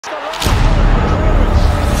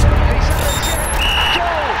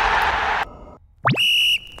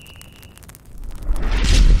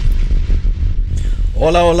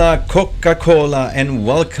Hola, hola, Coca-Cola, and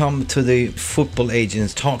welcome to the Football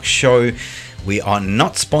Agents talk show. We are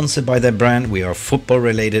not sponsored by their brand. We are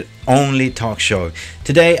football-related only talk show.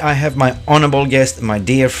 Today I have my honorable guest, my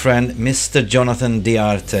dear friend, Mr. Jonathan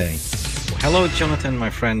Diarte. Hello, Jonathan, my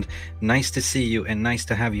friend. Nice to see you and nice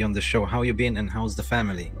to have you on the show. How you been and how's the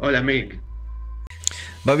family? Hola, Mick.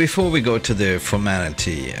 But before we go to the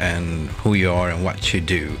formality and who you are and what you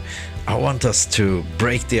do, I want us to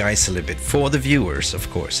break the ice a little bit for the viewers, of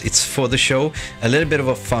course. It's for the show. A little bit of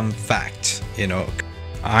a fun fact, you know.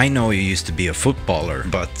 I know you used to be a footballer,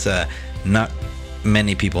 but not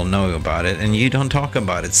many people know about it, and you don't talk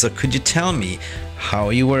about it. So could you tell me how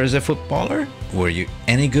you were as a footballer? Were you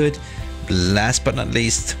any good? Last but not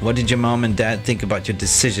least, what did your mom and dad think about your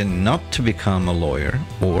decision not to become a lawyer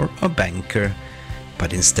or a banker,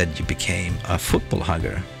 but instead you became a football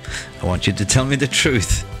hugger? I want you to tell me the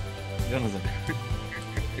truth. Jonathan.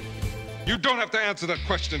 You don't have to answer that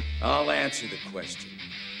question. I'll answer the question.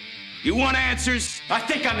 You want answers? I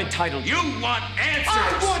think I'm entitled. You want answers?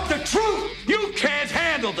 I want the truth! You can't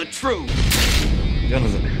handle the truth!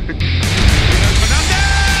 Jonathan.